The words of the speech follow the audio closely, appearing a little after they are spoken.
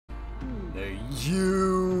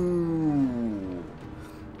You.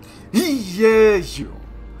 Yeah,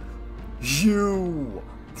 you.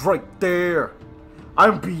 Right there.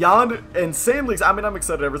 I'm beyond insanely. I mean, I'm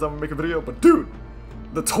excited every time I make a video, but dude,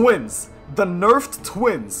 the twins, the nerfed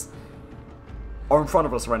twins, are in front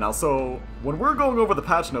of us right now. So when we're going over the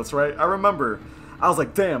patch notes, right, I remember I was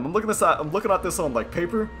like, damn, I'm looking at this on like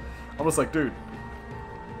paper. I'm just like, dude,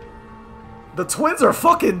 the twins are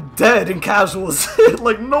fucking dead in casuals.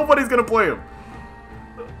 Like, nobody's gonna play them.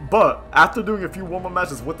 But after doing a few warm-up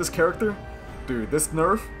matches with this character, dude, this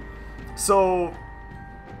nerf. So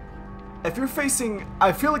if you're facing,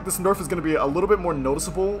 I feel like this nerf is gonna be a little bit more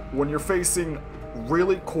noticeable when you're facing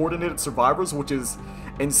really coordinated survivors, which is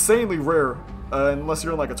insanely rare, unless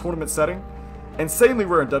you're in like a tournament setting. Insanely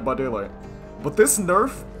rare in Dead by Daylight. But this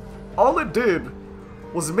nerf, all it did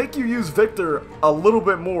was make you use Viktor a little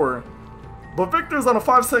bit more. But Viktor's on a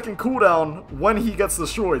 5-second cooldown when he gets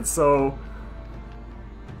destroyed, so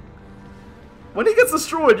when he gets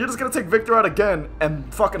destroyed, you're just gonna take Viktor out again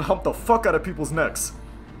and fucking hump the fuck out of people's necks.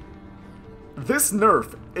 This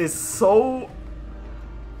nerf is so...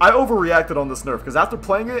 I overreacted on this nerf, because after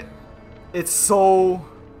playing it, it's so...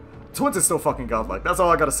 Twins is so fucking godlike, that's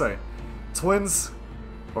all I gotta say. Twins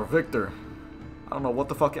or Viktor. I don't know what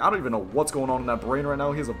the fuck... I don't even know what's going on in that brain right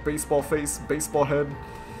now. He has a baseball face, baseball head.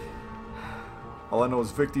 All I know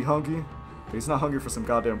is Victy hungry, but he's not hungry for some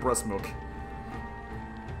goddamn breast milk.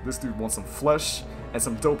 This dude wants some flesh and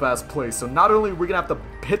some dope-ass plays. So not only are we gonna have to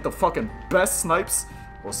hit the fucking best snipes,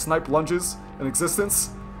 or snipe lunges in existence,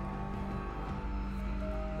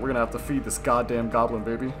 we're gonna have to feed this goddamn goblin,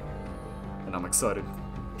 baby. And I'm excited.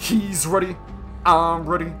 He's ready. I'm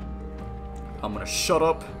ready. I'm gonna shut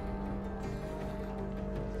up.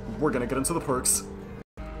 We're gonna get into the perks.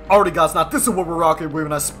 Alrighty guys, now this is what we're rocking with,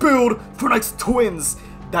 and I spilled for next twins.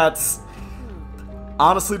 That's...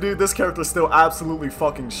 Honestly, dude, this character still absolutely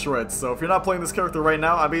fucking shreds. So if you're not playing this character right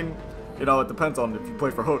now, I mean, you know, it depends on if you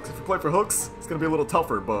play for hooks. If you play for hooks, it's gonna be a little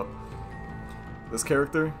tougher, but this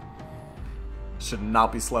character should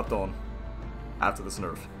not be slept on after this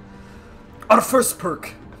nerf. Our first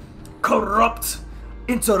perk, Corrupt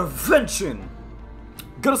Intervention.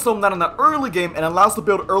 Gonna summon that in the early game and allows to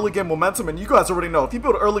build early game momentum. And you guys already know, if you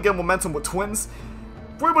build early game momentum with twins,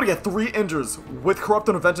 if we're able to get 3 injures with Corrupt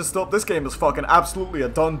Intervention still, this game is fucking absolutely a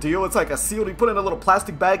done deal. It's like a seal. You put in a little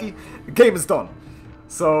plastic baggie, the game is done.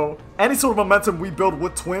 So any sort of momentum we build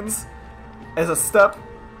with twins is a step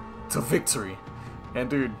to victory. And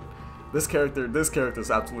dude, this character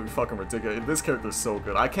is absolutely fucking ridiculous. This character is so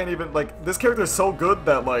good. I can't even, like, this character is so good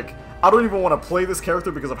that, like, I don't even want to play this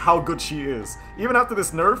character because of how good she is. Even after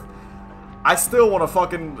this nerf, I still want to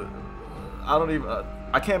fucking,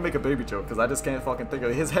 I can't make a baby joke because I just can't fucking think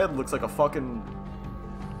of it. His head looks like a fucking,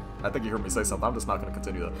 I think you heard me say something. I'm just not going to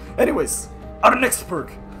continue that. Anyways, our next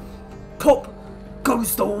perk, Pop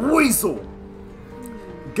Goes the Weasel.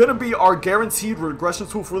 Gonna be our guaranteed regression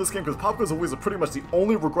tool for this game, because Pop Goes the Weasel is pretty much the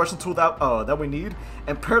only regression tool that we need,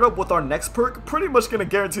 and paired up with our next perk, pretty much gonna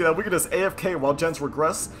guarantee that we can just AFK while gens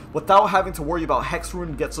regress without having to worry about Hex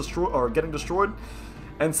Rune getting destroyed.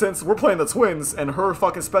 And since we're playing the twins and her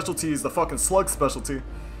fucking specialty is the fucking slug specialty,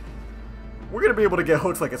 we're gonna be able to get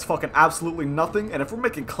hooks like it's fucking absolutely nothing. And if we're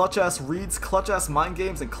making clutch ass reads, clutch ass mind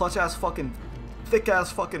games, and clutch ass fucking thick ass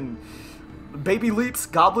fucking baby leaps,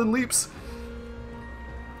 goblin leaps,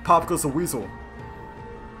 Pop Goes the Weasel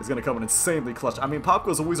is going to come in insanely clutch. I mean, Pop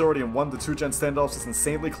Goes the Weasel already in 1 to 2 gen standoffs is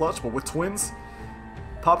insanely clutch, but with twins,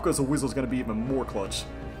 Pop Goes the Weasel is going to be even more clutch.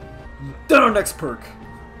 Then our next perk,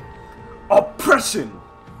 Oppression.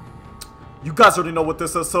 You guys already know what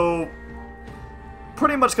this is, so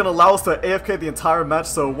pretty much going to allow us to AFK the entire match.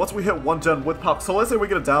 So once we hit 1 gen with Pop, so let's say we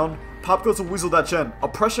get it down, Pop Goes the Weasel that gen,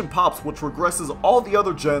 Oppression pops, which regresses all the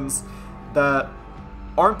other gens that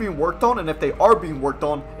aren't being worked on, and if they are being worked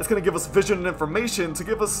on, it's going to give us vision and information to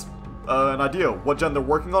give us an idea of what gen they're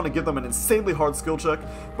working on and give them an insanely hard skill check.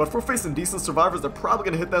 But if we're facing decent survivors, they're probably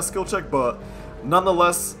going to hit that skill check, but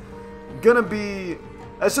nonetheless,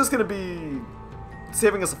 it's just going to be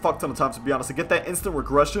saving us a fuck ton of time, to be honest, to get that instant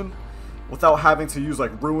regression without having to use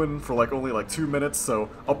like Ruin for like only like 2 minutes. So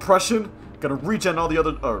Oppression, gonna regen all the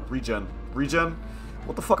other, regen,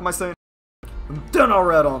 what the fuck am I saying? And then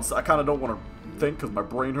our add-ons, I kind of don't want to think because my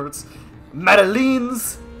brain hurts.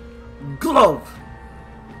 Madeline's Glove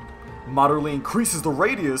moderately increases the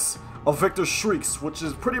radius of Viktor's shrieks, which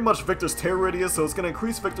is pretty much Viktor's tear radius, so it's going to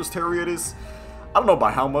increase Viktor's tear radius. I don't know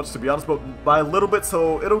by how much, to be honest, but by a little bit,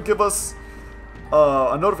 so it'll give us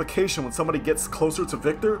a notification when somebody gets closer to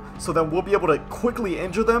Viktor, so then we'll be able to quickly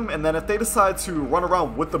injure them, and then if they decide to run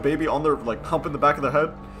around with the baby on their, like, hump in the back of their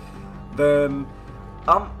head, then,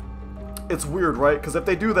 it's weird, right? Because if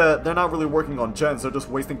they do that, they're not really working on gens, they're just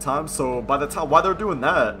wasting time. So by the time, while they're doing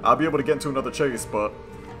that, I'll be able to get into another chase. But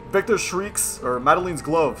Victor's Shrieks, or Madeline's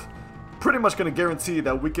Glove, pretty much going to guarantee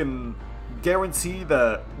that we can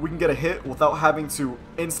get a hit without having to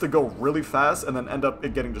insta-go really fast and then end up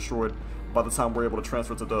it getting destroyed by the time we're able to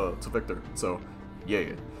transfer to Victor. So,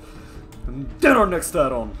 yeah. And then our next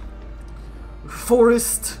add-on,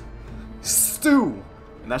 Forest Stew.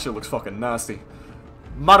 And that shit looks fucking nasty.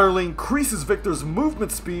 Moderately increases Victor's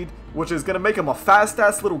movement speed, which is gonna make him a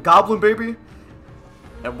fast-ass little goblin baby.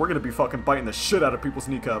 And we're gonna be fucking biting the shit out of people's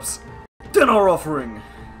kneecaps. Then our offering,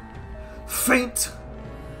 Faint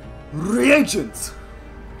Reagent.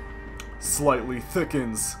 Slightly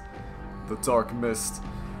thickens the dark mist.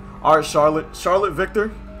 Alright, Charlotte,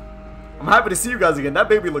 Victor. I'm happy to see you guys again. That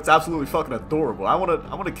baby looks absolutely fucking adorable. I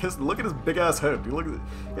wanna kiss. Look at his big ass head. He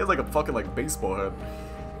has like a fucking like baseball head.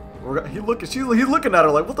 He's looking at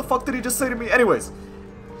her like, what the fuck did he just say to me? Anyways,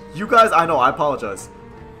 you guys, I know, I apologize.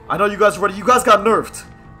 I know you guys are ready. You guys got nerfed.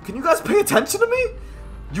 Can you guys pay attention to me?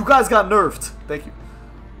 You guys got nerfed. Thank you.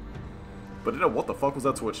 But you know, what the fuck was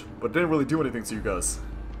that switch? But it didn't really do anything to you guys.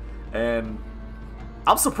 And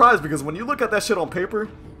I'm surprised because when you look at that shit on paper,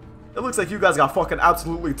 it looks like you guys got fucking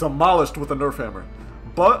absolutely demolished with a nerf hammer.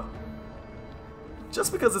 But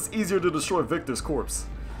just because it's easier to destroy Victor's corpse.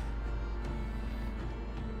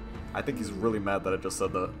 I think he's really mad that I just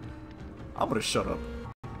said that. I'm gonna shut up.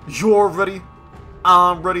 You're ready.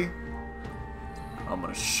 I'm ready. I'm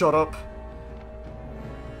gonna shut up.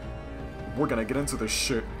 We're gonna get into this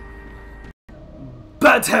shit.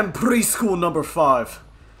 Bedtime Preschool number 5.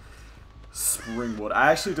 Springwood.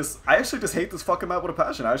 I actually just hate this fucking map with a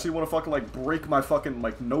passion. I actually want to fucking like break my fucking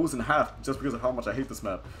like nose in half just because of how much I hate this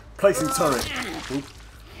map. Placing turret. Oop.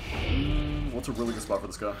 What's a really good spot for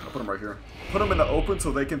this guy? I'll put him right here. Put him in the open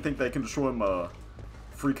so they can think they can destroy him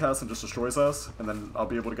free cast and just destroy his ass, and then I'll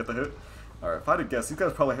be able to get the hit. Alright, if I had to guess, these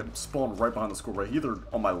guys probably had spawned right behind the school, right? Either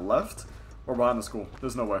on my left or behind the school.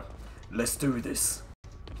 There's no way. Let's do this.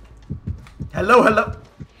 Hello, hello.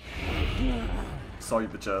 Saw you,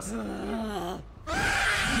 bitch ass.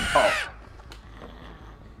 Oh.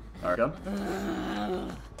 Alright, gun.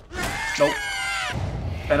 Nope.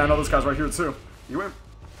 And I know this guy's right here too. You in?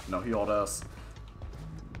 No, he all ass.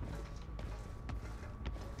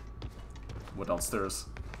 We're downstairs.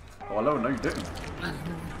 Oh, hello. No, you didn't.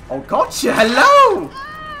 Oh, gotcha. Hello.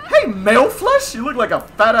 Hey, male flesh. You look like a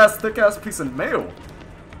fat ass, thick ass piece of mail.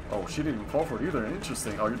 Oh, she didn't even fall for it either.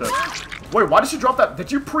 Interesting. Oh, you're dead. Wait, why did she drop that?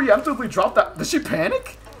 Did you preemptively drop that? Did she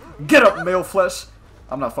panic? Get up, male flesh.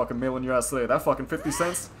 I'm not fucking mailing your ass today. That fucking 50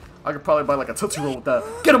 cents. I could probably buy like a Tootsie Roll with that.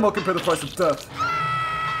 Get him up and pay the price of death.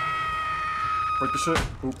 Break the shit.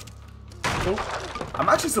 Oop. Oop. I'm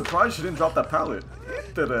actually surprised she didn't drop that pallet.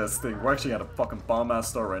 That ass thing. We're actually at a fucking bomb ass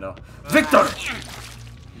start right now. Victor!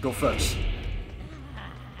 Go fetch.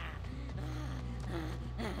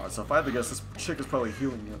 Alright, so if I had to guess, this chick is probably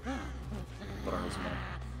healing you. But I was mad.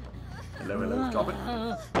 Hello, hello. Drop it.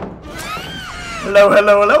 Hello,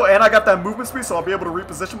 hello, hello. And I got that movement speed, so I'll be able to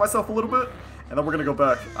reposition myself a little bit. And then we're gonna go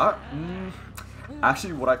back.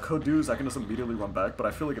 Actually, what I could do is I can just immediately run back, but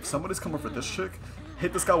I feel like if somebody's coming for this chick,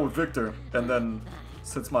 hit this guy with Victor, and then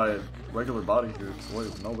since my regular body here,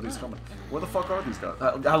 wait, nobody's coming. Where the fuck are these guys?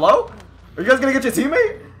 Hello? Are you guys gonna get your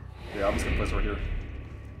teammate? Yeah, I'm just gonna place it right here.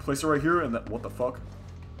 Place it right here, and then what the fuck?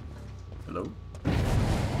 Hello?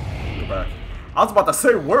 Go back. I was about to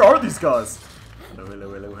say, where are these guys? Hello,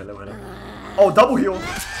 hello, hello, hello, hello. Oh, double heal.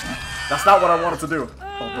 That's not what I wanted to do.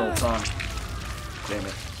 Oh, bro, time. Damn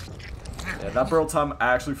it. Yeah, that barrel time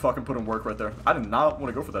actually fucking put in work right there. I did not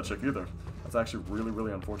want to go for that chick either. That's actually really,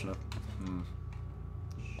 really unfortunate.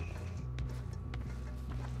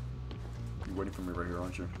 You're waiting for me right here,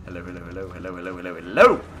 aren't you? Hello, hello, hello, hello, hello, hello,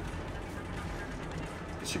 hello!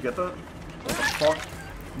 Did she get that? What the fuck?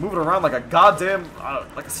 Moving around like a goddamn,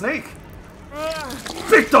 like a snake!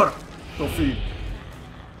 Victor! Go feed.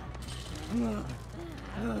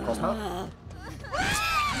 Cross map?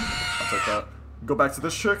 I'll take that. Go back to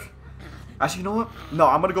this chick. Actually, you know what? No,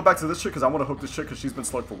 I'm gonna go back to this chick because I want to hook this chick because she's been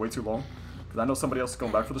slugged for way too long. Because I know somebody else is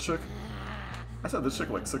going back for the chick. I said this chick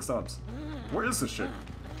like 6 times. Where is this chick?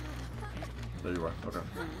 There you are. Okay.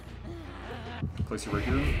 Place you right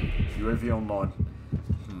here. UAV online.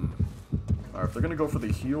 Alright, if they're gonna go for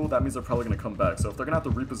the heal, that means they're probably gonna come back. So if they're gonna have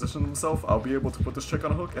to reposition themselves, I'll be able to put this chick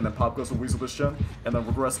on a hook, and then Pop goes to Weasel this gen, and then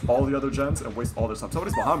regress all the other gens and waste all their time.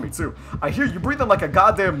 Somebody's behind me too. I hear you breathing like a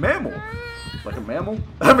goddamn mammal. Like a mammal?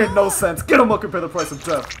 That made no sense. Get him up and pay the price of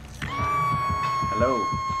death. Hello.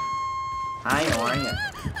 Hi, how are you?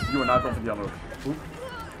 You are not going for the unhook. Oop.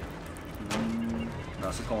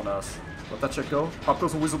 Nah, she's calling us. Let that chick go. Pop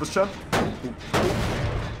goes and weasel this chin.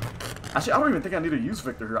 Actually, I don't even think I need to use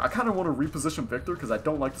Victor here. I kind of want to reposition Victor because I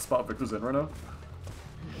don't like the spot Victor's in right now.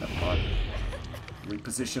 Never mind.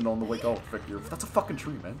 Reposition on the way. Oh, Victor. That's a fucking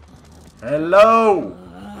tree, man. Hello!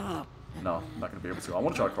 No, I'm not going to be able to. I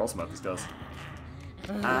want to try to cross him at these guys.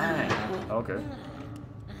 Okay.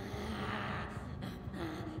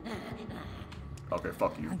 Okay,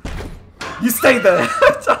 fuck you. You stay there!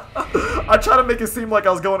 I tried to make it seem like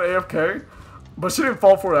I was going AFK, but she didn't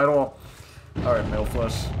fall for it at all. Alright, male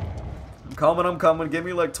flesh. I'm coming. Give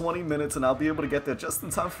me like 20 minutes and I'll be able to get there just in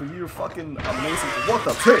time for you. Fucking amazing. What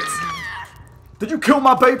the tits? Did you kill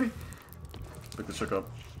my baby? Pick the chick up.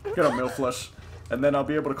 Get up, male flesh. And then I'll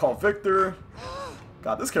be able to call Victor.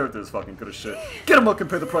 God, this character is fucking good as shit. Get him up and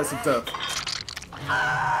pay the price of death.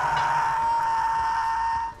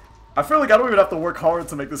 I feel like I don't even have to work hard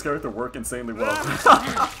to make this character work insanely well.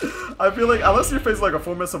 I feel like, unless you're facing like a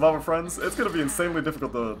 4-man survivor friends, it's gonna be insanely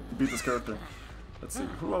difficult to beat this character. Let's see,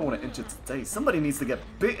 who do I want to injure today? Somebody needs to get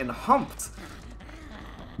bit and humped.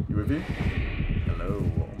 UAV? Hello.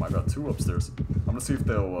 Oh my god, 2 upstairs. I'm gonna see if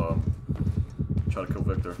they'll try to kill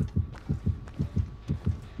Victor.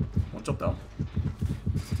 One jump down.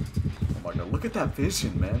 Oh my god, look at that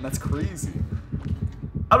vision, man. That's crazy.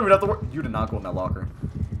 I don't even have to work. You did not go in that locker.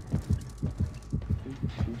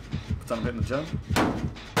 Pretend I'm hitting the gym.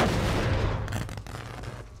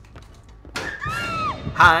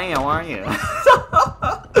 Hi, how are you?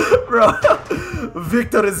 Bro,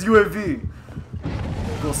 Victor is UAV.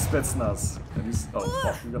 Go Spetsnaz. And he's. Oh,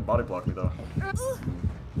 fuck. You're gonna body block me, though.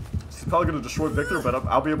 He's probably gonna destroy Victor, but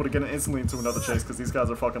I'll be able to get it instantly into another chase because these guys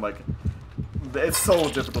are fucking like. It's so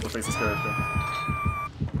difficult to face this character.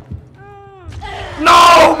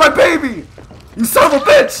 No, my baby! You son of a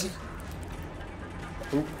bitch!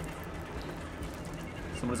 Ooh.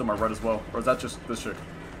 Somebody's on my right as well. Or is that just this chick?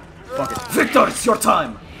 Fuck it. Victor, it's your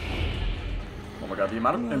time! Oh my god, the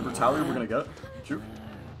amount of brutality we're gonna get. Shoot.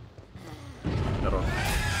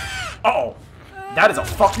 Uh-oh. That is a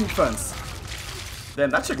fucking fence.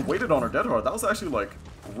 Damn, that chick waited on her dead hard. That was actually, like,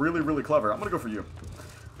 really, really clever. I'm gonna go for you.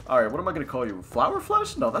 Alright, what am I gonna call you? Flower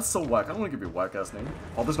Flesh? No, that's so whack. I don't wanna give you a whack-ass name.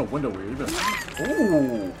 Oh, there's no window here either.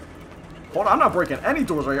 Ooh. Hold on, I'm not breaking any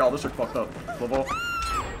doors right here. Oh, this chick fucked up. Level.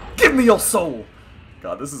 Give me your soul!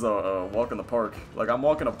 God, this is a walk in the park. Like, I'm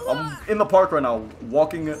in the park right now,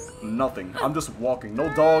 walking nothing. I'm just walking.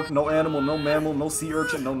 No dog, no animal, no mammal, no sea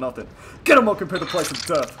urchin, no nothing. Get him up compared to the price of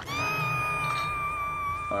death.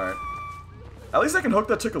 Alright. At least I can hook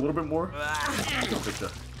that chick a little bit more.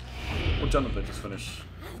 What gen did they just finish?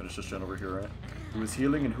 Finish this gen over here, right? Who is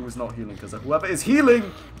healing and who is not healing? Because whoever is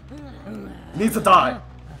healing needs to die.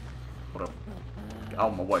 What up? Get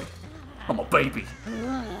out of my way. I'm a baby.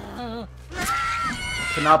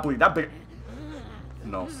 Cannot believe that big.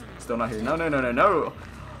 No, still not here. No, no, no, no, no.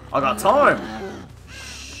 I got time.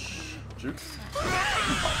 Juke.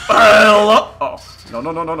 Hell up. Oh, no,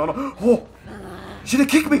 no, no, no, no, no. Oh, she didn't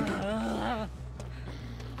kick me.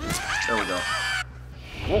 There we go.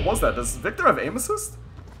 What was that? Does Victor have aim assist?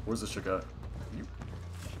 Where's this chick at? You.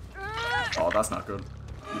 Oh, that's not good.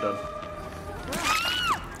 You dead.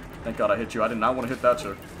 Thank God I hit you. I did not want to hit that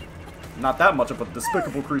chick. Not that much of a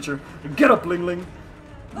despicable creature. Get up, Ling Ling.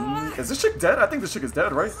 Is this chick dead? I think this chick is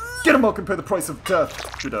dead, right? Get him up and pay the price of death.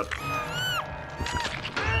 You're dead.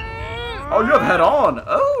 Oh, you have head on.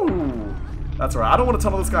 Oh. That's right. I don't want to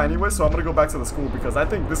tunnel this guy anyway, so I'm going to go back to the school because I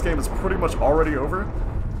think this game is pretty much already over.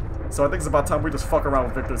 So I think it's about time we just fuck around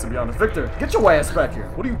with Victor, to be honest. Victor, get your ass back here.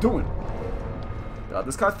 What are you doing? God,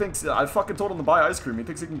 this guy thinks... I fucking told him to buy ice cream. He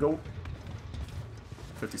thinks he can go...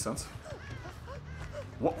 50 cents?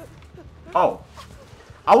 What? Oh.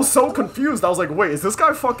 I was so confused. I was like, wait, is this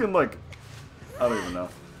guy fucking like... I don't even know.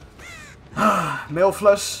 Male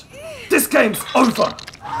flesh. This game's over!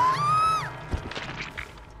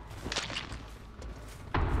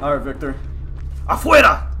 Alright, Victor.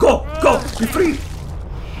 Afuera! Go! Go! Be free!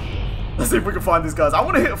 Let's see if we can find these guys. I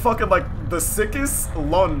want to hit fucking like the sickest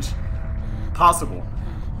lunge possible.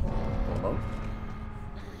 Hello?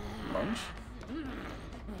 Lunge?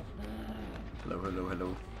 Hello, hello,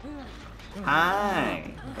 hello.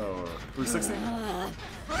 Hi! Oh, 360?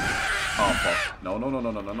 Oh, fuck. No, no, no,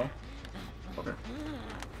 no, no, no, no. Okay.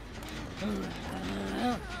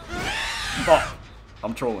 Fuck!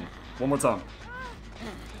 I'm trolling. One more time.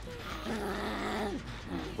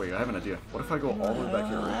 Wait, I have an idea. What if I go all the way back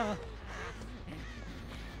here, right?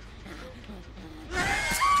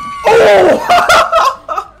 Oh!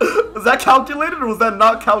 Was that calculated or was that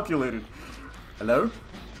not calculated? Hello?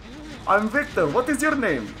 I'm Victor. What is your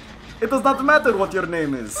name? It does not matter what your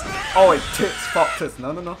name is. Oh, wait, tits. Fuck tits.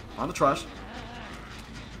 No, no, no. On the trash.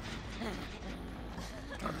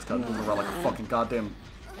 moving around like a fucking goddamn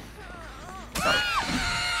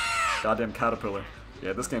caterpillar.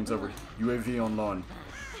 Yeah, this game's over. UAV online.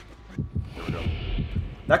 There we go.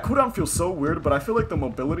 That cooldown feels so weird, but I feel like the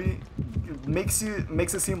mobility makes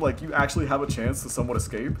it seem like you actually have a chance to somewhat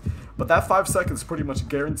escape. But that 5 seconds pretty much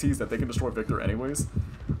guarantees that they can destroy Victor anyways.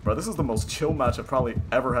 Bro, this is the most chill match I've probably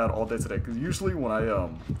ever had all day today. Because usually when I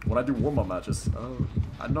do warm-up matches,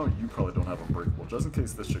 I know you probably don't have Unbreakable. Just in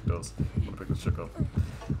case this chick does. I'm gonna pick this chick up.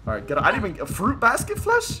 All right, get it. I didn't even a fruit basket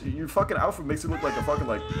flesh. Your fucking outfit makes it look like a fucking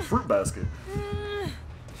like fruit basket.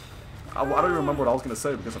 I don't even remember what I was gonna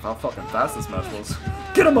say because of how fucking fast this match was.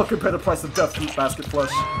 Get him up compared to price of death, fruit basket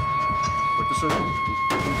flesh. Like the shit.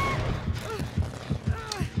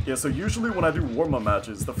 Yeah, so usually when I do warm-up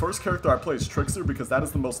matches, the first character I play is Trickster because that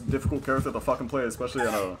is the most difficult character to fucking play, especially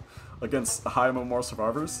in against high MMR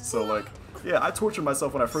survivors. So like, yeah, I torture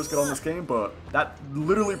myself when I first get on this game, but that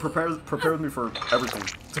literally prepares me for everything,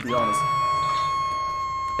 to be honest.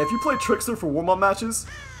 If you play Trickster for warm-up matches,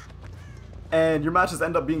 and your matches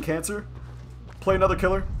end up being cancer, play another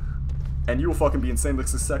killer, and you will fucking be insanely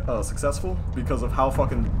successful because of how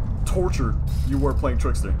fucking tortured you were playing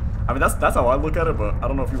Trickster. I mean, that's how I look at it, but I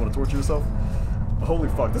don't know if you want to torture yourself. But holy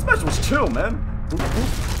fuck, this match was chill, man. Boop,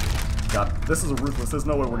 boop. God, this is a ruthless. There's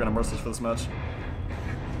no way we're gonna merciless for this match.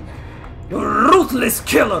 Ruthless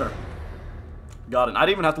killer! Got it. I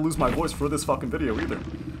didn't even have to lose my voice for this fucking video either.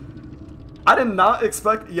 I did not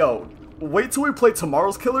expect... Yo, wait till we play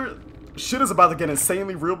tomorrow's killer. Shit is about to get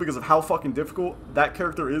insanely real because of how fucking difficult that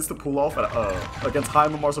character is to pull off at, against high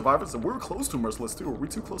MMR survivors. And we're close to merciless too. Are we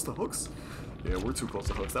too close to hooks? Yeah, we're too close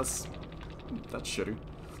to hooks. That's shitty.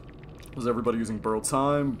 Was everybody using burrow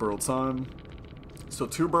time? Burrow time. So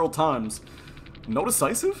 2 burrow times. No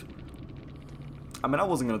decisive? I mean, I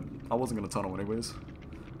wasn't gonna tunnel anyways.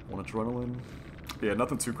 1 adrenaline. Yeah,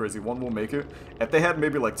 nothing too crazy. 1 will make it. If they had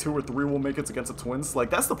maybe like 2 or 3 will make it against the twins,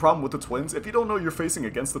 like that's the problem with the twins. If you don't know you're facing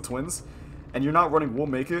against the twins, and you're not running will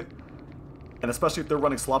make it, and especially if they're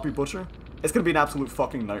running sloppy butcher, it's gonna be an absolute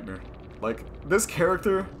fucking nightmare. Like this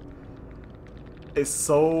character is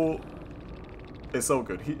so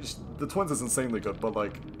good. The twins is insanely good, but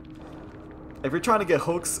like if you're trying to get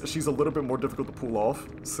hooks, she's a little bit more difficult to pull off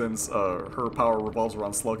since her power revolves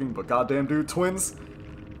around slugging. But goddamn, dude, twins.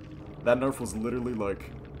 That nerf was literally like...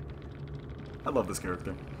 I love this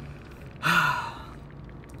character.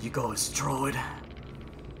 You guys tried,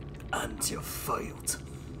 and you failed.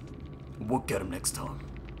 We'll get him next time.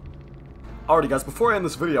 Alrighty guys, before I end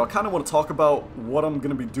this video, I kind of want to talk about what I'm going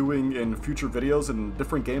to be doing in future videos and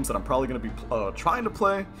different games that I'm probably going to be trying to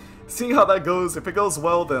play. Seeing how that goes. If it goes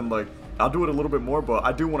well, then like I'll do it a little bit more, but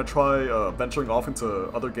I do want to try venturing off into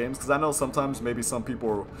other games, because I know sometimes maybe some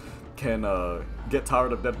people can get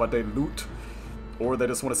tired of Dead by Day loot, or they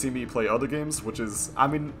just want to see me play other games, which is, I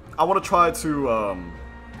mean, I want to try to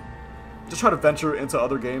just try to venture into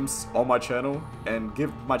other games on my channel and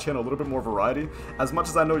give my channel a little bit more variety. As much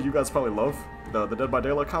as I know you guys probably love the Dead by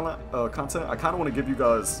Daylight content, I kind of want to give you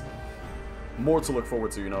guys more to look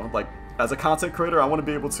forward to, you know? Like, as a content creator, I want to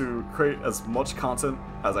be able to create as much content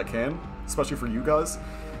as I can, especially for you guys.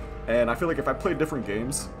 And I feel like if I play different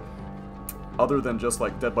games, other than just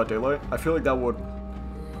like Dead by Daylight, I feel like that'd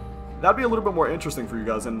be a little bit more interesting for you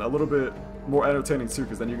guys and a little bit more entertaining too,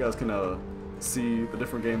 because then you guys can see the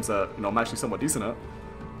different games that, you know, I'm actually somewhat decent at.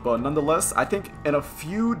 But nonetheless, I think in a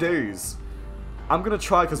few days I'm gonna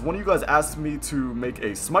try, because one of you guys asked me to make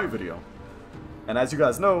a Smite video, and as you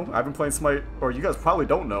guys know, I've been playing Smite, or you guys probably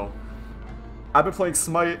don't know, I've been playing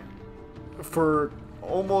Smite for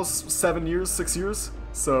almost 7 years, 6 years,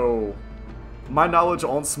 so my knowledge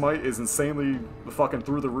on Smite is insanely fucking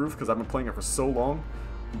through the roof because I've been playing it for so long.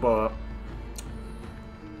 But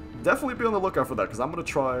definitely be on the lookout for that, because I'm going to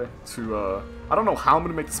try to, I don't know how I'm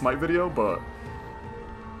going to make the Smite video, but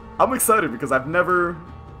I'm excited because I've never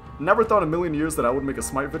thought in a million years that I would make a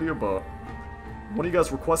Smite video, but one of you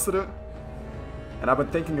guys requested it, and I've been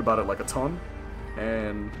thinking about it like a ton,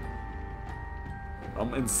 and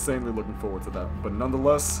I'm insanely looking forward to that. But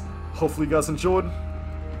nonetheless, hopefully you guys enjoyed,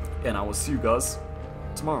 and I will see you guys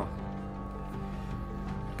tomorrow.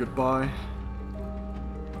 Goodbye,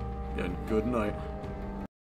 and good night.